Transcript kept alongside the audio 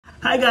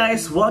Hi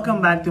guys! Welcome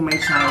back to my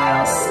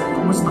channel.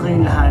 Kumusta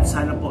kayong lahat?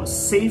 Sana po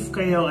safe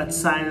kayo at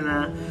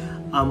sana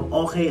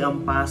okay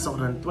ang pasok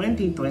ng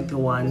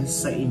 2021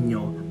 sa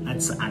inyo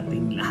at sa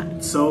ating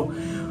lahat. So,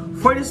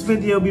 for this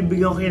video,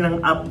 bibigyan ko kayo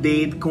ng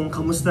update kung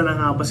kamusta na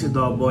nga ba si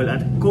Double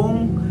at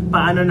kung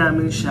paano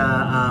namin siya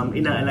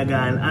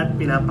inaalagaan at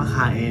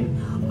pinapakain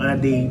on a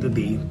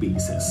day-to-day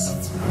basis.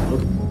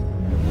 Okay.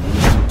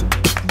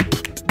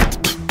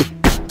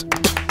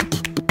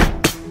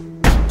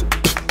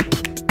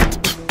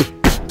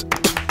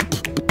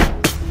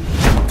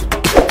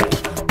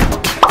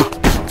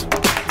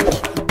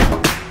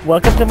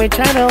 Welcome to my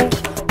channel!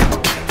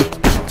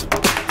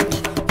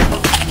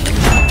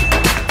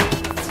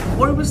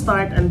 Before we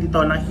start, andito,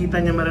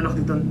 nakita niya meron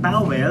ako ditong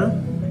towel.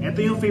 Ito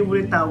yung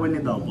favorite towel ni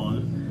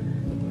Double.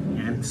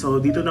 Yan. So,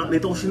 dito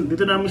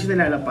namin siya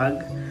nilalapag.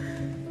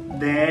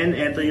 Then,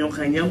 ito yung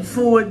kanyang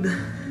food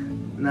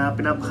na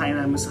pinapakain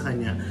namin sa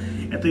kanya.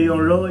 Ito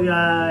yung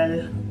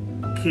Royal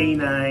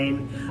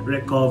Canine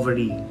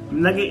Recovery.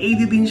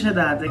 Nag-AD din siya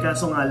dati,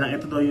 kaso nga lang,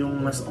 ito to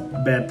yung mas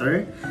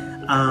better.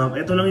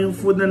 Ito lang yung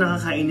food na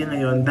nakakain niya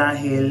ngayon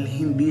dahil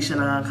hindi siya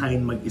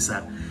nakakain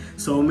mag-isa.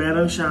 So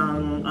meron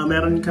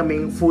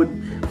kaming food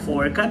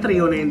for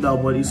Katrio na yung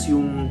Double is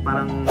yung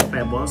parang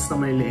pebbles na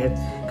maliliit.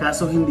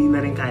 Kaso hindi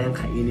na rin kayang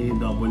kainin ni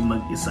Double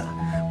mag-isa.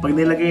 Pag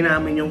nilagay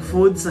namin yung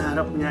food sa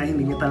harap niya,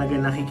 hindi niya talaga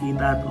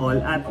nakikita at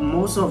all. At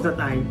most of the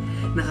time,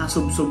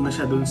 nakasubsob na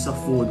siya dun sa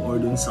food or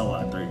dun sa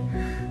water.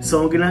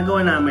 So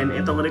ginagawa namin,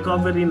 itong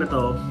recovery na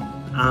to,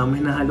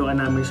 hinahaluan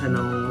namin siya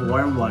ng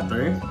warm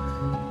water.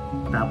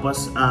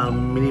 Tapos,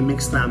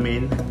 minimix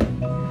namin.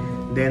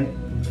 Then,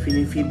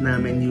 feed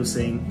namin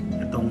using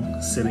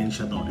itong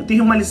syringe na to. Ito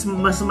yung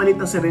mas maliit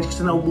na syringe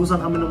kasi naubusan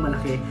kami ng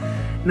malaki.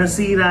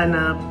 Nasira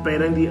na,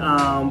 pero hindi,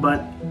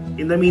 but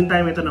in the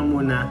meantime, ito na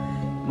muna.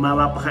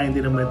 Mapapakain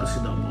din naman ito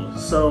si Double.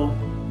 So,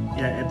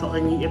 yan,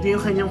 ito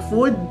yung kanyang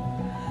food.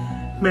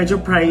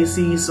 Medyo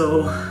pricey,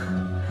 so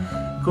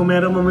kung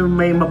meron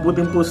may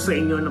mabuting puso sa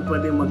inyo na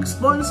pwedeng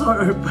mag-sponsor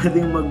or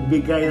pwedeng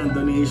magbigay ng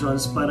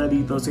donations para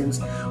dito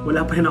since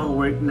wala pa rin ako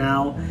work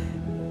now,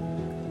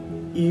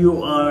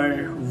 you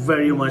are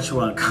very much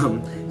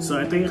welcome. So,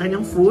 ito yung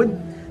kanyang food.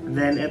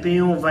 Then, ito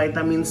yung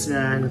vitamins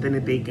na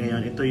tinitake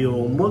ngayon. Ito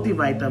yung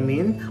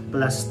multivitamin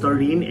plus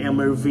taurine,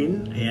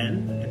 emervin.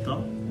 Ayan,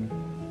 ito.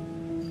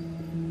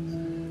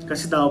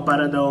 Kasi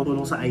para daw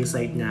tulong sa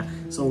eyesight niya.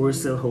 So, we're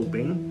still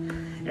hoping.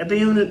 Ito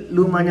yung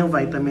luma niyang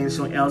vitamins,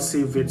 yung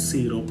LC-Vit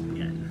syrup.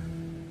 Yan.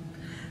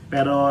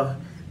 Pero,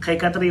 kay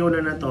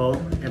Catriona na to,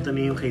 ito na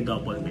yung kay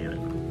Double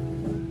meron.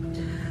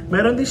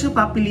 Meron din siya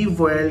puppy live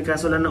oil,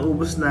 kaso lang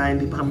naubos na,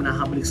 hindi pa kami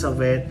nakakabalik sa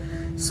vet.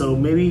 So,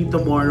 maybe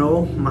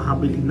tomorrow,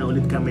 makabili na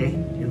ulit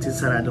kami. Yan,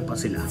 sinsarado pa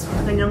sila.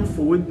 Kanyang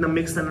food,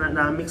 na-mix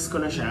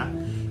ko na siya.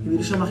 Hindi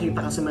siya makita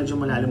kasi medyo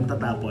malalim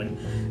tatapon.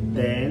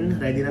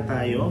 Then, ready na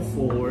tayo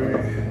for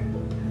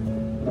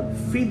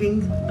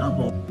feeding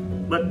Double.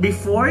 But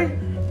before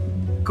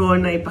ko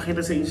na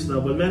ipakita sa inyo si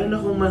Double, meron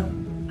akong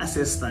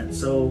assistant.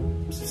 So,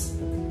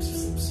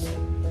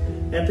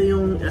 ito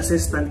yung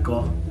assistant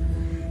ko.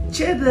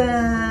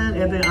 Chedan!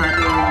 Ito yung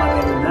ating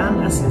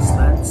magandang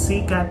assistant,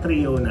 si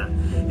Catriona.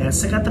 Yan,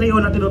 si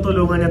Catriona,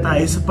 tinutulungan niya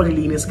tayo sa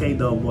paglinis kay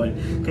Double,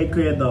 kay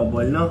Kuya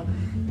Double, no?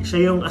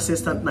 Siya yung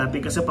assistant natin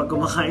kasi pag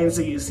kumakain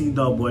si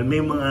Double, may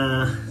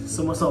mga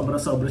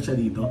sumasobra-sobra siya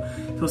dito.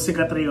 So, si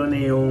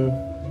Catriona yung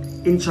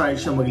in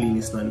charge siya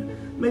maglinis nun.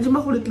 Medyo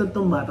makulit lang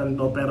itong batang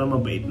to, pero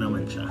mabait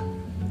naman siya.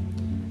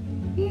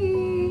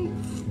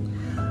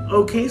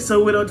 Okay,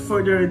 so without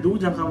further ado,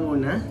 dyan ka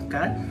muna,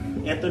 Kat.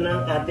 Ito na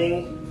ang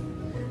ating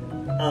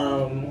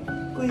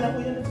Kuya.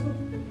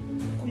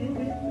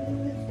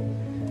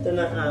 Ito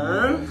na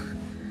ang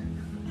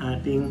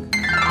ating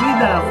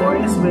bida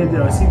for this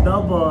video, si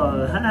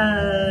Double.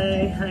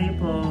 Hi! Hi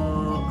po!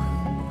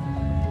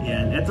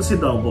 Yan, ito si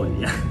Double.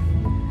 Yan.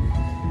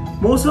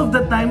 Most of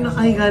the time,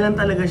 nakahiga lang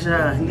talaga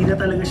siya. Hindi na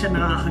talaga siya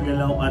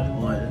nakakagalaw at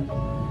all.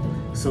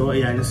 So,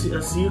 ayan. As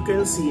you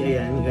can see,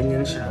 ayan.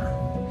 Ganyan siya.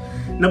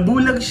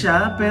 Nabulag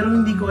siya, pero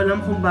hindi ko alam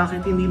kung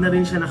bakit hindi na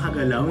rin siya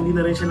nakagalaw. Hindi na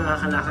rin siya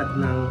nakakalakad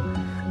ng...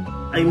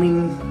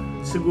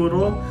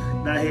 siguro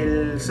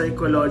dahil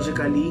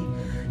psychologically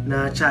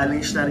na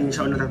challenge na rin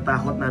siya o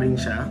natatakot na rin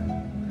siya.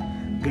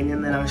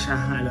 Ganyan na lang siya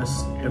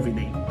halos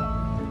everyday.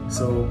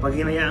 So, pag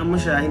hinayaan mo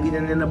siya, hindi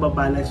na niya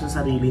nababalance yung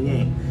sarili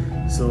niya eh.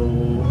 So...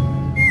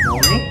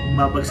 Okay,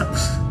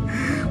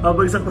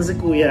 babagsak ko si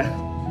Kuya.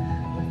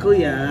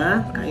 Kuya,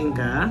 kain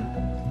ka?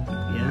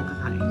 Ayan,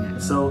 kakain niya.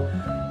 So,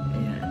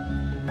 ayan.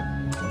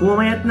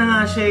 Pumamayat na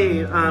nga siya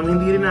eh.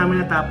 Hindi rin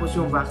namin natapos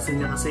yung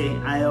vaccine niya kasi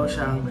ayaw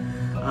siyang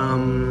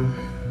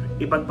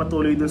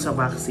ipagpatuloy dun sa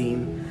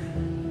vaccine.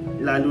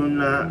 Lalo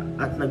na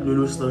at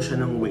naglulose daw siya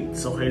ng weight.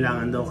 So,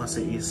 kailangan daw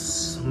kasi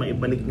is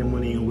maibalik niya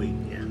muna yung weight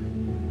niya.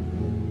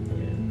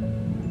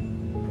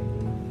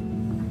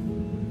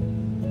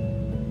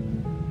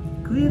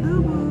 Kuya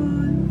Double!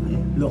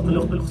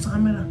 Look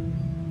sa camera.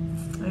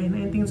 Ay,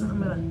 naintingin sa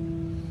camera.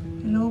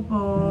 Hello po,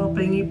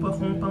 pengi po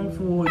akong pang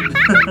food.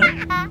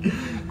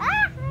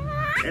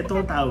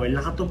 Etong towel,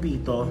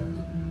 nakatupito.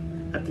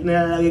 At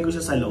nilalagay ko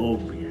siya sa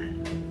loob.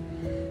 Yan.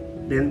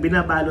 Then,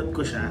 binabalot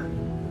ko siya.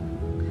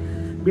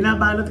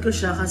 Binabalot ko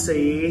siya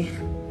kasi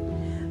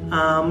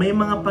may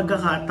mga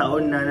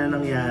pagkakataon na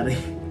nangyari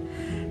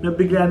na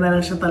bigla na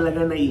lang siya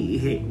talaga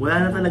naiihi.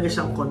 Wala na talaga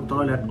siyang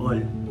control at all.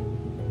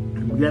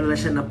 Bigla na lang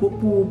siya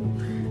napupoop.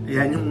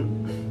 Ayan yung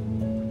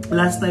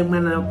last time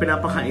na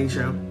pinapakain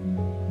siya.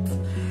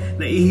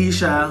 Naihi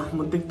siya.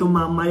 Muntik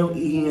tumama yung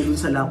ihi niya dun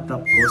sa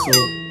laptop ko. So,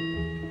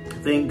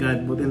 thank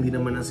God. Buti hindi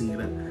naman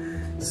nasira.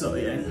 So,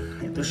 ayan.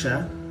 Ito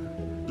siya.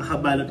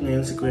 Nakabalot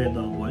ngayon si Kuya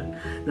Double.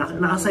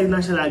 Nakaside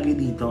lang siya lagi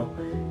dito.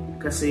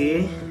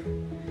 Kasi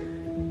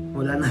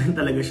wala na rin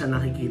talaga siya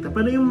nakikita.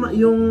 Pero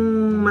yung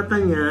mata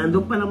niya,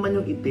 doon pa naman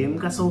yung itim.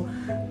 Kaso,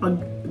 pag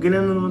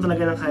ginanon mo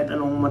talaga ng kahit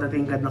anong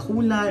matatingkad na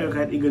kulay or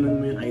kahit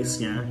iganon mo yung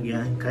eyes niya,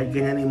 yan, kahit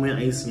ganyanin mo yung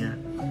eyes niya,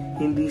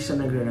 hindi siya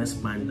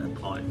nagre-respond at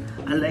all.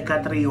 Unlike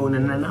Catriona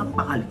na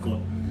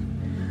napakalikot.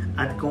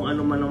 At kung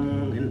ano man ang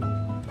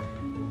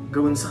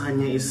gawin sa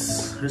kanya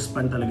is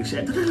respond talaga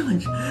siya. Ito na naman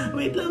siya.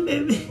 Wait lang,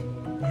 baby.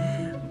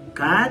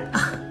 Kat!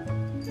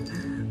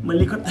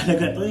 Malikot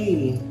talaga to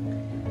eh.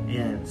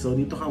 Ayan. So,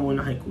 dito ka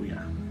muna kay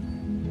Kuya.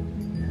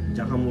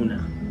 Diyan ka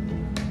muna.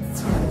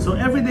 So,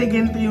 everyday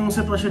ganito yung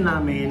sitwasyon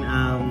namin.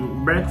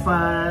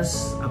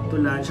 Breakfast, up to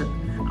lunch,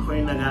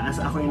 at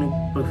ako yung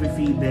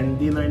nagpag-feed, then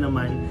dinner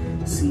naman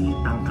si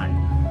Tangkad.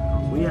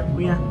 Kuya,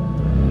 Kuya.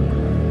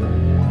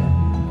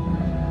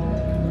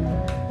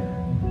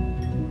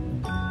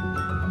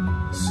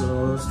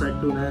 So, start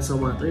to na sa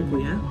water,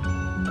 Kuya.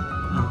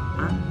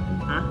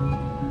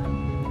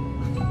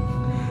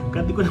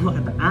 Kati ko na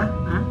makata.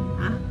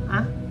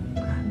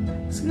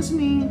 Excuse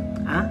me.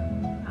 Yan.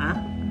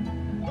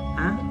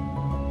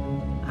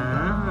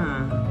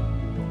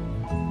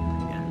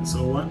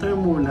 So, water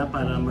muna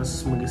para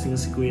mas magising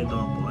si Kuya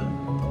Double.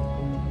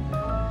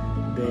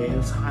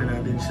 Then, saka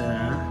natin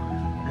siya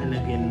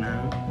lalagyan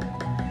ng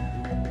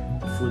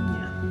food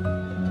niya.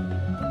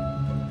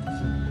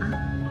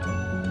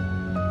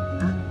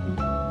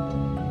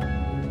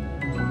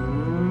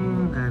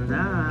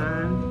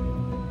 Gandaan.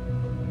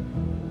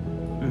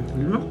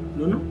 Lunok.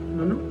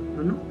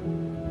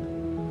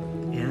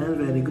 Yan,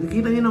 very good.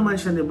 Kita niyo naman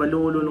siya, diba?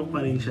 Lumulunok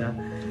pa rin siya.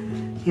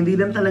 Hindi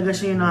lang talaga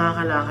siya yung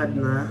nakakalakad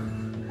na.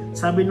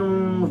 Sabi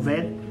nung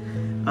vet,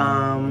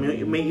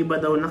 may iba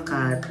daw na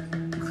cat,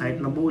 kahit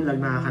nabulag,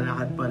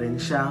 nakakalakad pa rin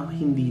siya.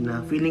 Hindi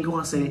na. Feeling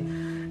ko kasi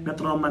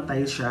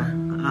na-traumatize siya.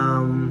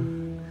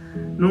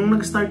 Nung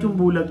nag-start yung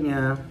bulag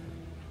niya,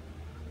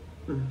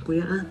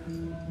 Kuya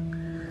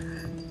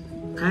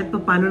kahit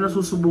pa paano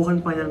nasusubukan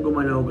pa niyang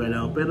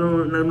gumalaw-galaw.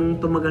 Pero nung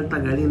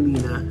tumagal-tagal, hindi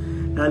na.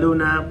 Lalo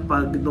na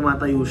pag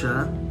tumatayo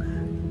siya,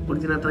 pag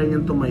tinatry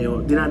niyang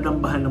tumayo,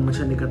 dinadambahan naman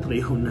siya ni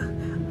Catriona.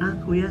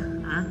 Kuya,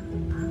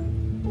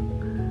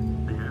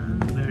 Ayan,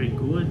 very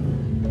good.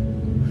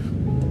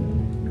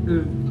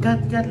 Kat,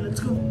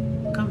 let's go.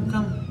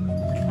 Come.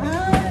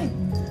 Ay!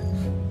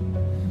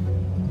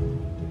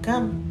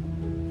 Come.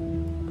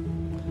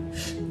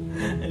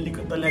 Ang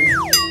likot talaga.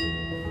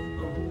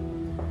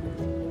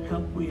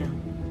 Help, Kuya.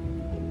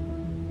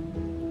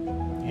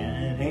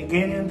 Yan.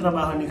 Ganyan yung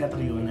trabaho ni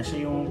Catriona.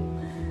 Siya yung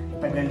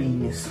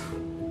tagalinis.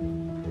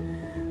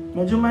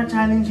 Medyo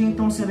ma-challenging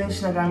itong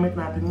syringe na gamit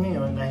natin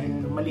ngayon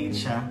dahil maliit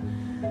siya.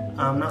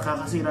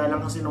 Nakakasira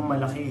lang kasi nung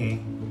malaki eh.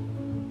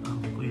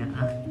 Kuya,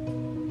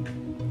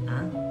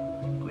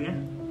 Kuya?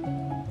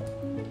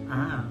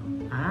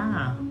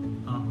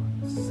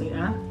 Say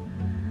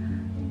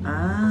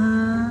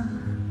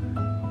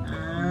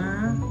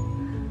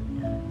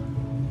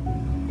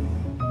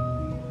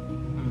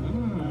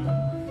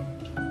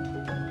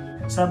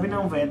Sabi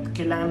ng vet,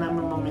 kailangan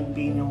namin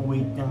ma-maintain yung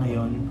weight niya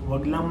ngayon.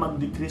 Huwag lang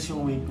mag-decrease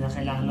yung weight niya,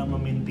 kailangan lang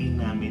ma-maintain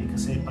namin.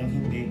 Kasi pag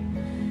hindi,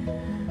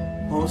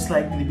 most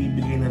likely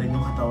bibigay na rin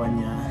yung katawan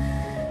niya.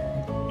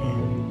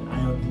 And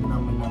ayaw din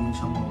namin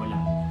siyang mawala.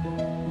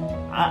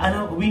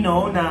 We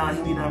know na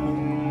hindi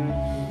namin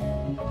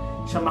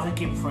siya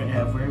makikip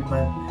forever,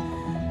 but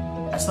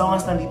as long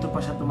as nandito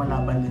pa siya,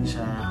 tumalaban din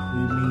siya,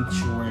 we made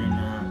sure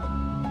na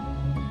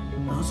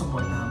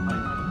nasusuportahan pa rin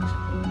namin siya.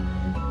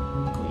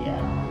 Kuya,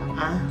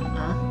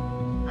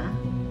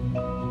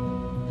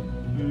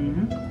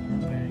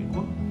 very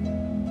good.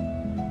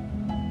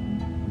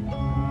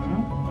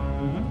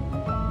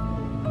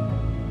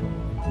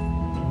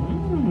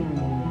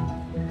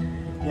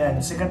 Yan,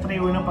 si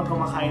Catriona pag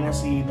kumakain na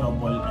si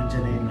Double,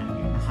 andyan na yun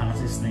lagi,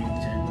 naka-assist na yun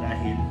dyan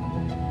dahil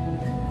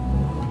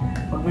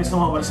pag may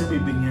sumawal sa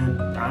bibig niya,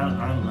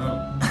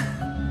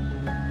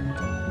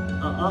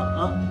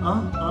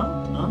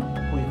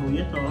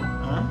 kuya to,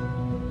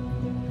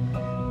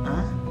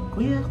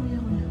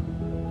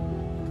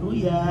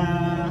 kuya,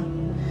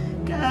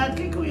 kat,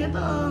 kay kuya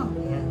to.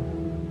 Yan.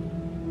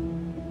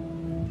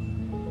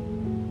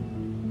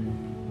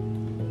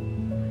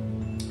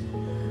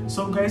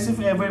 So guys, if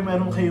ever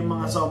meron kayong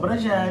mga sobra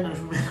dyan, or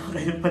meron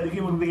kayong pwede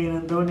kayo magbigay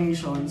ng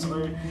donations,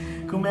 or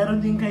kung meron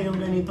din kayong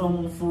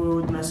ganitong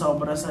food na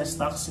sobra sa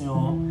stocks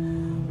nyo,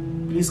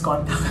 please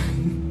contact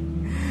me.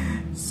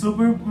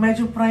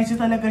 medyo pricey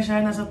talaga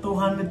siya. Nasa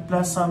 200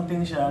 plus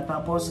something siya.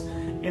 Tapos,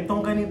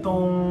 itong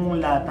ganitong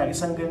lata,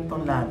 isang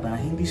ganitong lata,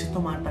 hindi siya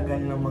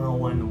tumatagal ng mga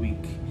 1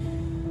 week.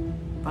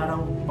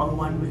 Parang pang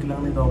 1 week lang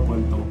ni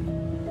Double to.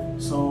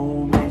 So,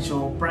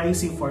 medyo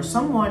pricey for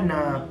someone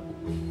na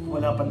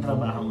wala pang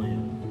trabaho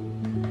ngayon.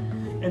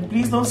 And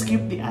please don't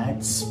skip the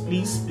ads.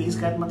 Please,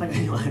 kahit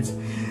matagal yung ads.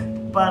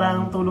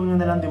 Parang tulong nyo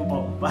na lang din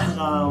po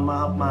para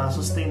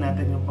ma-sustain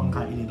natin yung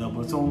pangkain ni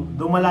Double. So,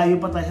 dumalayo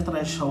pa tayo sa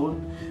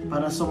threshold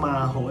para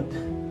sumahod.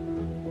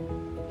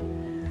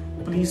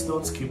 Please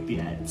don't skip the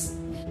ads.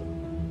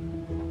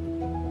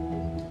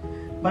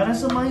 Para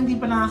sa mga hindi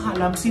pa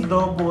nakakaalam, si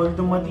Double,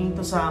 dumating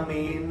to sa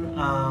amin,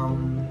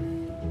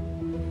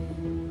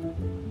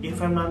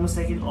 if I'm not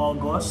mistaken,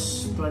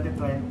 August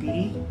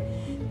 2020.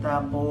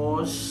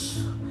 Tapos,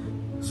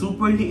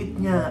 super liit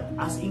niya.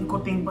 As in,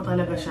 kuting pa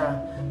talaga siya.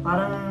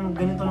 Parang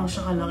ganito lang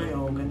siya kalaki,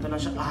 oh. Ganito lang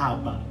siya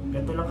kahaba.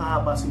 Ganito lang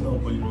kahaba si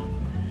Double mo.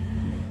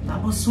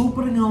 Tapos,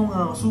 super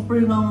ngaw-ngaw.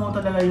 Super ngaw-ngaw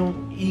talaga yung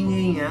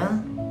ingay niya.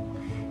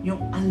 Yung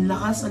ang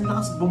lakas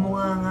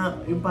bumunga nga.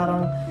 Yung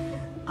parang,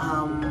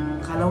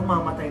 kala mo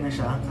mamatay na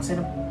siya. Kasi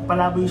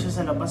palaboy siya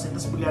sa labas.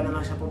 Tapos, bigla na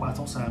lang siya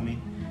pumasok sa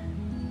amin.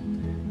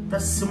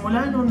 Tapos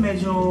simula noon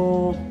medyo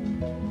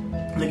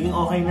naging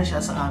okay na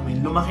siya sa amin.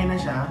 Lumaki na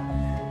siya.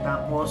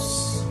 Tapos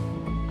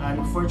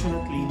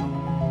unfortunately nung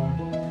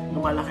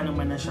lumalaki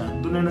naman na siya,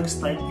 doon na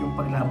nag-start yung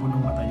paglabo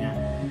ng mata niya.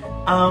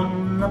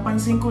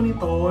 Napansin ko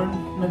nito,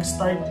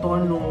 nag-start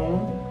to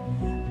nung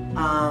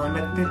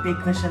nagtitake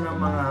na siya ng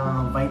mga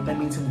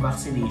vitamins and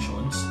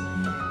vaccinations.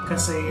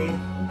 Kasi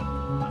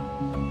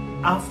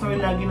after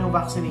lagi ng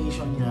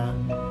vaccination niya,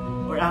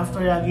 or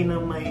after lagi na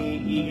may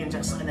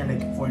i-inject sa kanya,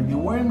 like for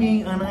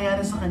deworming, ang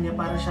nangyayari sa kanya,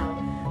 para siyang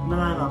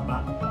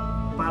nangangapa.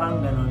 Parang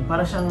ganun.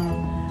 Para siyang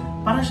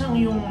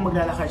yung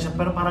maglalakad siya,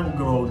 pero parang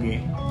groggy.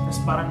 Tapos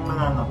parang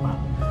nangangapa.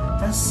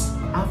 Tapos,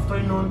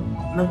 after nun,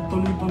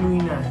 nagtuloy-tuloy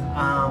na.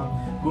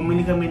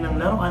 Bumili kami ng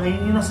laruan.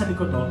 Ayun yung nasa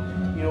likod to,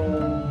 yung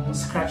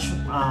scratch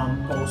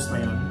post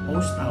na yun.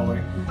 Post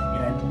tower.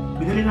 Yan.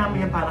 Binili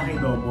namin yan para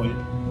kay Double.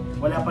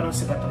 Wala pa nung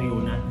si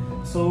Catriona.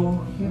 So,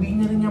 hindi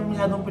niya rin niya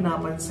masyadong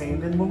pinapansin.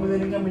 Then,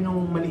 bumili rin kami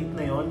nung maliit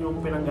na yon, yung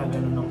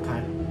pinanggaganon ng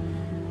cat.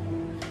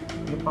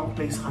 Yung pang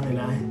play sa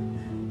kanila.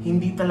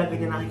 Hindi talaga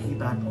niya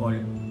nakikita at all.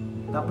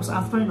 Tapos,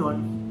 after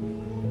nun,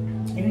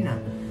 yun na.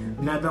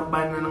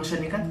 Dinadamban na lang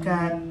siya ni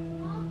Kat-Kat.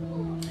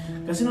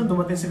 Kasi nung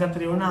dumating si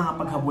Catriona,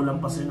 nakakapaghabulan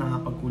pa sila,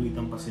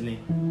 nakakapagkulitan pa sila.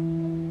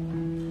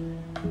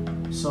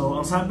 So,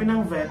 ang sabi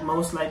ng vet,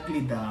 most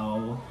likely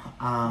daw,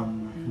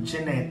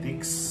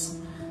 genetics.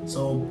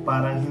 So,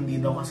 parang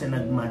hindi daw kasi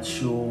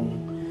nag-match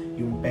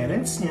yung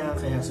parents niya,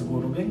 kaya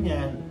siguro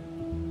ganyan.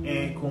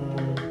 Eh, kung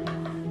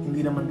hindi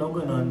naman daw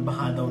ganun,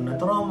 baka daw na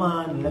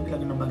trauma,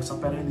 nalaglag ng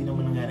bagsak, pero hindi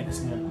naman nangyari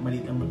kasi nga,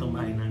 maliit ang matong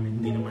bahay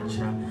namin, hindi naman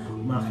siya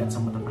umakyat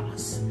sa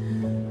matataas.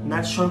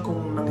 Not sure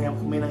kung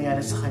may nangyari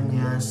sa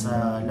kanya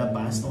sa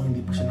labas, nung hindi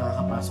pa siya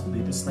nakakapasok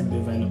dito, so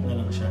nag-develop na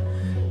lang siya,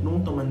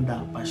 nung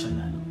tumanda pa siya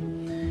lalo.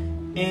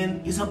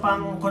 And isa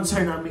pang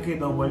concern namin kay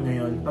Double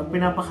ngayon, pag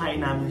pinapakain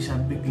namin siya,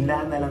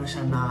 bigla na lang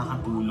siya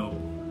nakakatulog.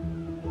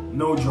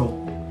 No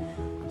joke.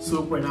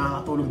 Super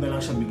nakakatulog na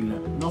lang siya bigla.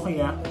 No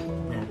kaya?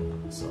 Yan.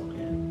 So,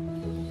 yan.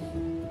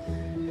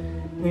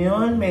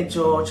 Ngayon,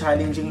 medyo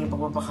challenging yung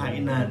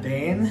pagpapakain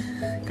natin.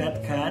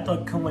 Kat-kat,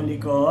 huwag kang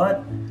malikot.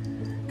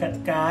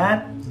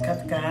 Kat-kat,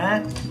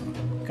 kat-kat,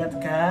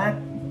 kat-kat,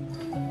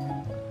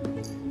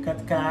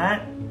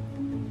 kat-kat.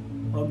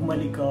 Huwag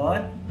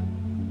malikot.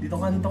 Dito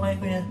kayo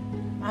kuya.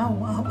 Aw,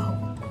 aw, aw.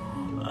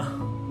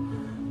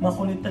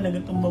 Makulit talaga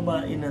itong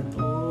babae na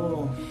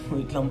to.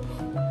 Wait lang po.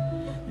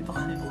 Dito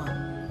ka.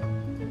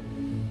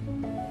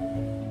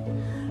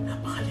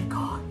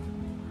 Napakalikot.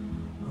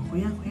 Oh,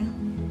 kuya.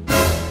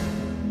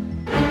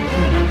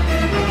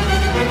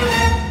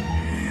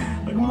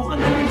 Magmukha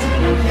na rin sa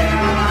kanya.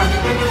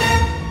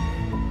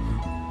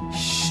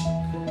 Shhh!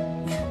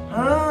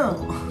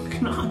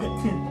 Kinakagat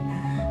yan.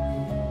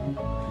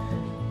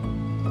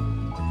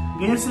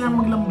 Ganyan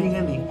silang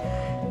maglambingan eh.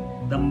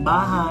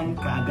 Dambahan,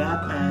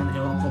 kaagatan,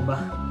 ewan ko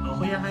ba. O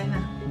kuya, kain na.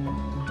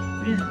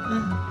 Kuya,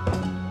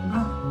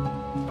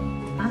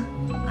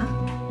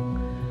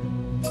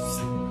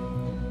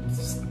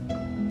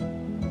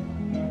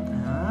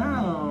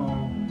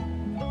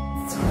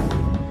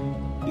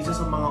 Isa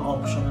sa mga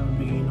option na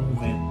bigay ng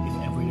vet, if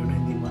ever yun na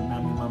hindi mo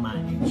namin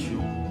ma-manage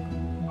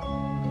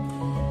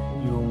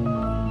yung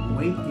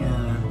weight niya,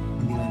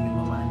 hindi namin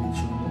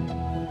ma-manage yung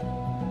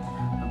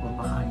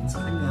nagpapakain sa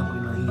kanya pag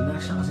nahihina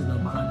siya, kasi daw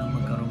baka na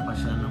magkaroon pa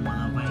siya ng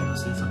mga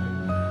viruses ng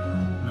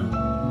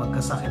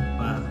magkasakit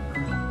pa.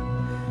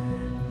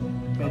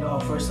 Pero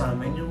offer sa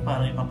amin yung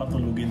parang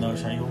ipapatulugin daw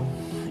siya, yung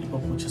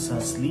ipaput siya sa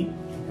sleep,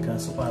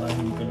 kaso parang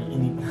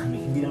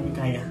hindi namin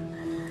kaya,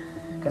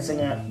 kasi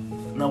nga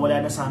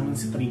nawala na sa amin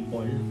si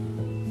Triple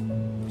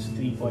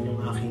yung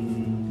aking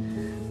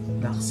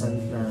dachshund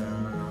na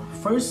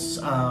first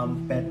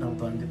pet ng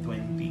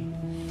 2020.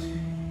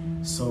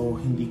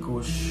 So, hindi ko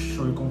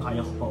sure kung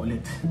kaya ko pa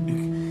ulit.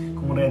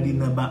 Kung ready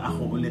na ba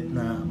ako ulit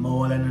na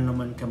mawala na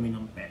naman kami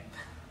ng pet.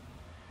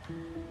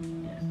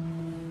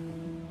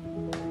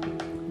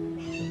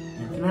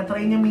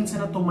 Tinatry niya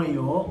minsan na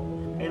tumayo.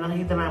 Kaya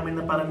nakikita namin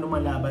na parang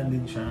lumalaban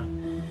din siya.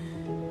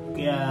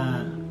 Kaya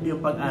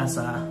yung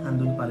pag-asa,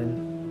 nandun pa rin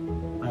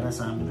para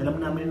sa amin. Alam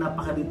namin na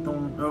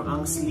napakalitong, or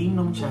ang slim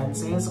ng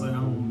chances, or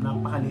ang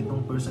napakalitong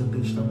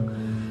percentage ng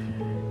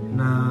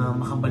na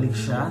makabalik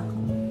siya.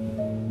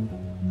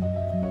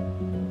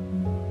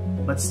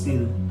 But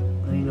still,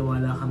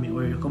 naniniwala kami,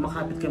 or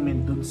kumakapit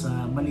kami dun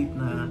sa maliit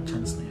na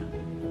chance na yan.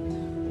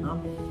 No?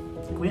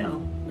 Kuya,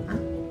 oh. Ha?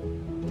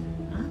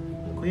 Ha?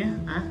 Kuya,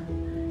 ah?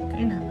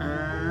 Kain na,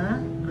 ah?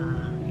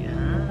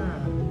 Yeah.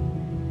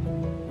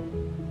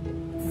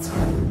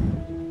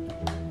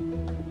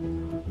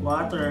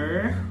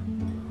 Water.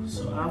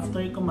 So,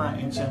 after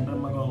kumain, syempre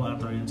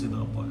mag-water yun si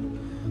Dopol.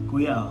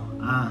 Kuya, oh.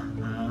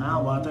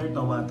 Water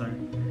to, water.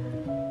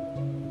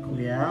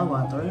 Kuya,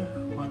 water.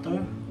 Water.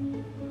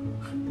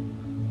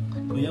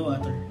 Kuya,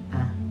 water.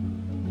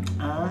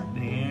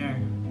 There.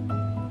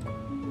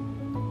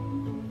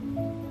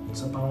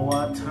 So, pang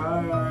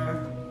water.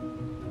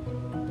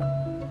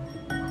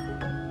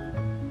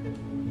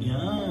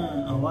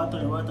 Yeah.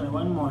 Water, water.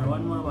 One more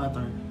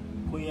water.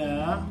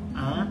 Kuya,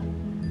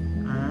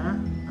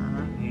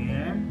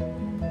 there.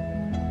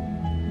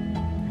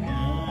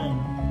 Ayan.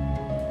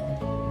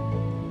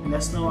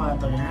 Last na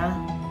water, ha?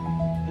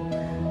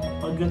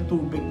 Pag yung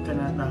tubig ka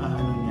na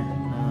nakaano niya,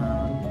 na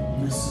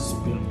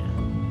nasuspill niya.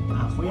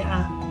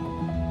 Kuya,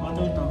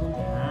 water to.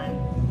 Ayan.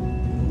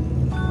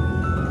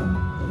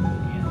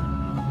 Ayan.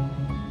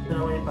 Ito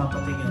naman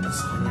ipapatigyan ito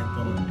sa kanya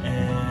to.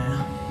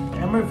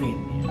 Emervin.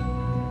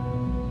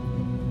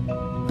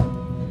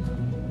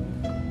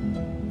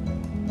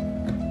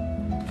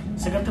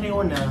 Sa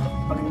Katriyo na,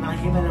 pag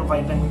nakikita ng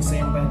vitamins na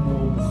yung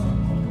pag-buo,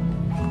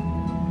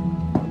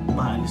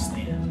 maalis na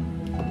yan.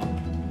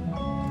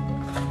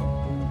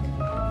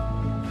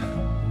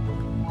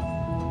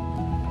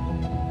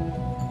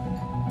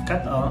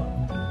 Cut off.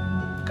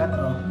 Cut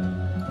off.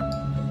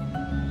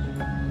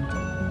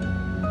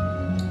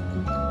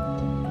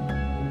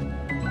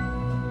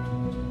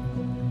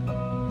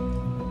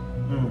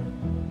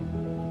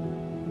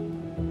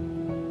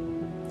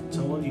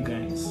 So what you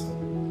guys?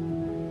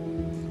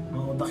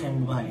 Mautak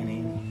yung babae na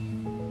yun.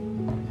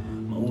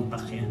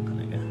 Mautak yan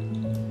talaga.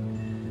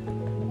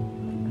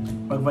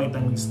 Pag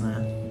vitamins na,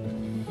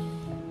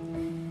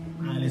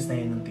 aalis na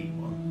yun ng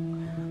tipo.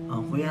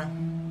 Kuya.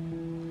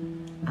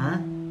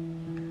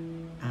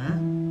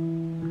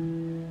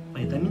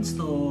 Vitamins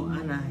to,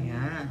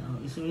 yan.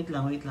 So wait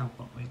lang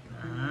po. Wait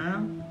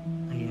lang.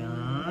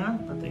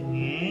 Ayan,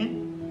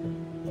 patingin.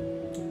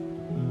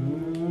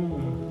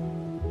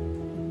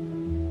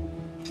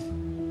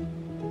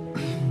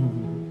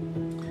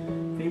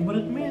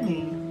 Favorite mo yan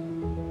eh.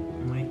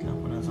 Wait lang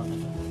po, nasa ka.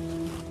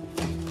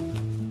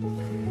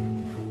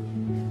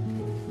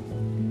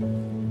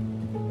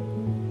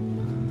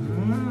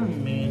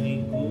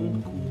 Very good,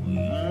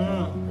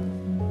 kuya.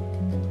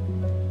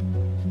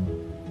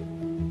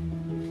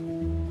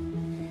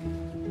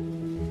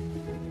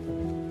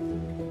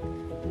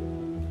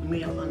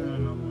 Umiyak ka na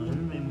naman,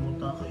 may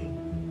muta kayo.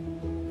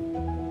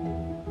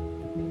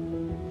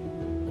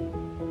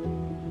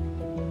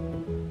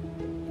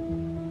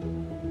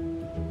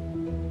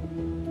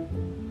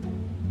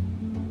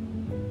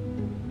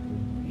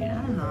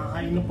 Yan,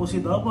 nakakain na po si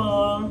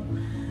Double.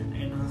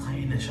 Ayun,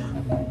 nakakain na siya.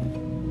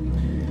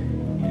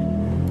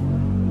 Yan.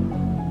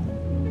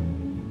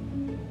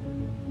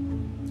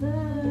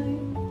 Hi!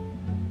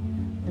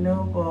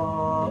 Hello po.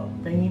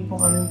 Tingin po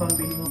kami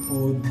pambili ng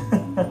food.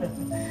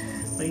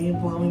 Tingin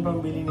po kami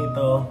pambili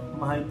nito.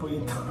 Mahal po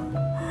ito.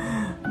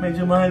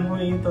 Medyo mahal po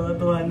ito.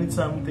 200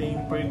 something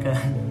per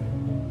can.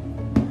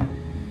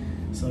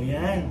 So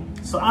yan.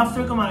 So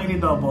after kumain ni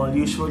Double,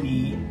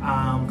 usually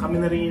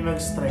kami na rin yung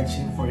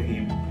nag-stretching for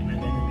him.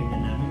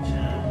 Pinaganyan-ganyan namin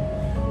siya.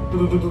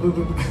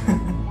 Tutututututut.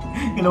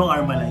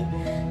 Ginawang Armalite.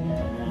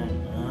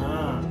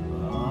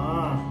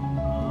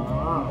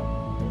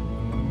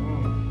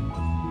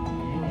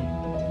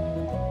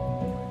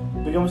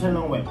 Bigyan mo siya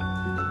ng web.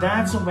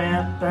 That's a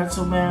web,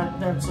 that's a web,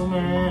 that's a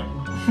web.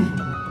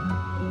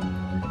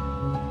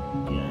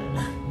 Yan.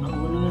 Ang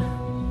gulo na.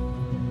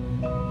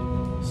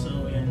 So,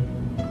 yan.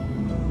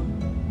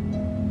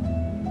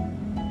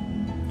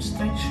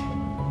 Stretch.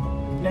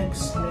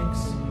 Legs,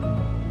 legs.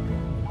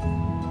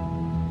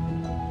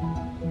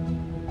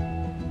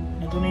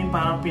 Ito na yung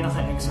parang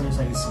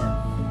pinaka-exercise niya.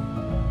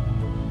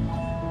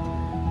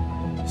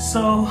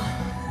 So,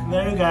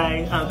 there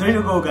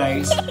you go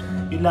guys.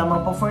 Yun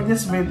lamang po for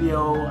this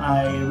video.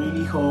 I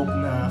really hope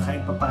na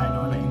kahit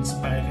paano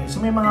na-inspire kayo. So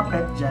may mga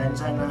pet dyan,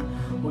 sana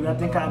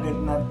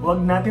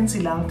huwag natin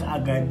silang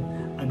kaagad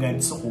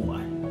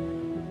sukuan.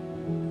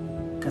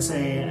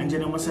 Kasi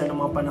andyan naman sila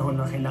ng mga panahon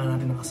na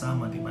kailangan natin ng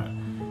kasama, diba?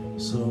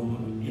 So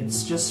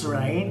it's just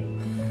right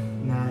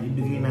na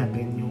ibigay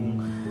natin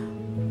yung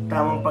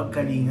tamang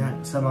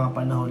pagkalinga sa mga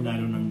panahon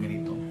lalo ng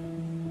ganito.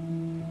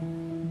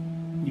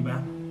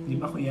 Diba?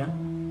 Diba kuya?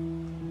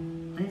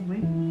 Ay,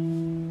 wait.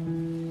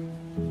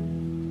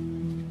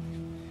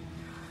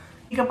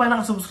 Hindi ka pa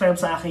nakasubscribe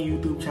sa aking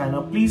YouTube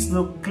channel, please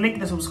do click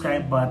the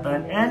subscribe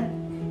button and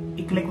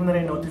i-click mo na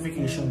rin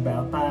notification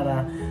bell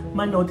para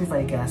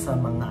ma-notify ka sa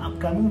mga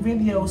upcoming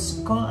videos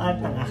ko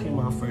at ng aking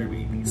mga fur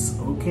babies.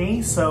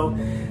 Okay? So,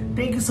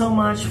 thank you so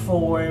much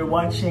for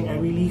watching. I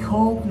really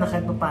hope na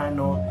kahit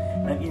paano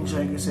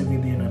nag-enjoy ko sa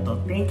video na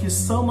to. Thank you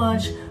so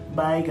much.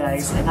 Bye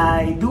guys.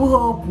 I do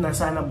hope na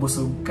sana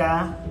busog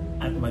ka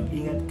at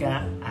mag-ingat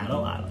ka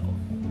araw-araw.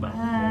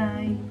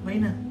 Bye! Bye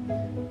na.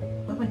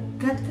 Bye-bye.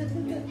 Cut.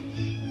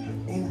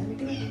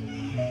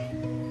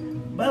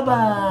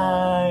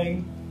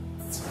 Bye-bye!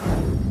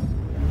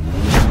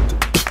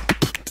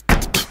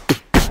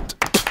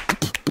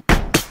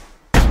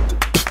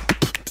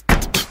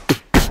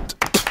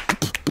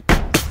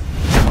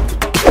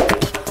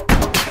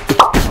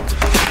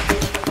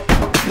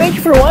 Thank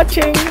you for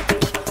watching!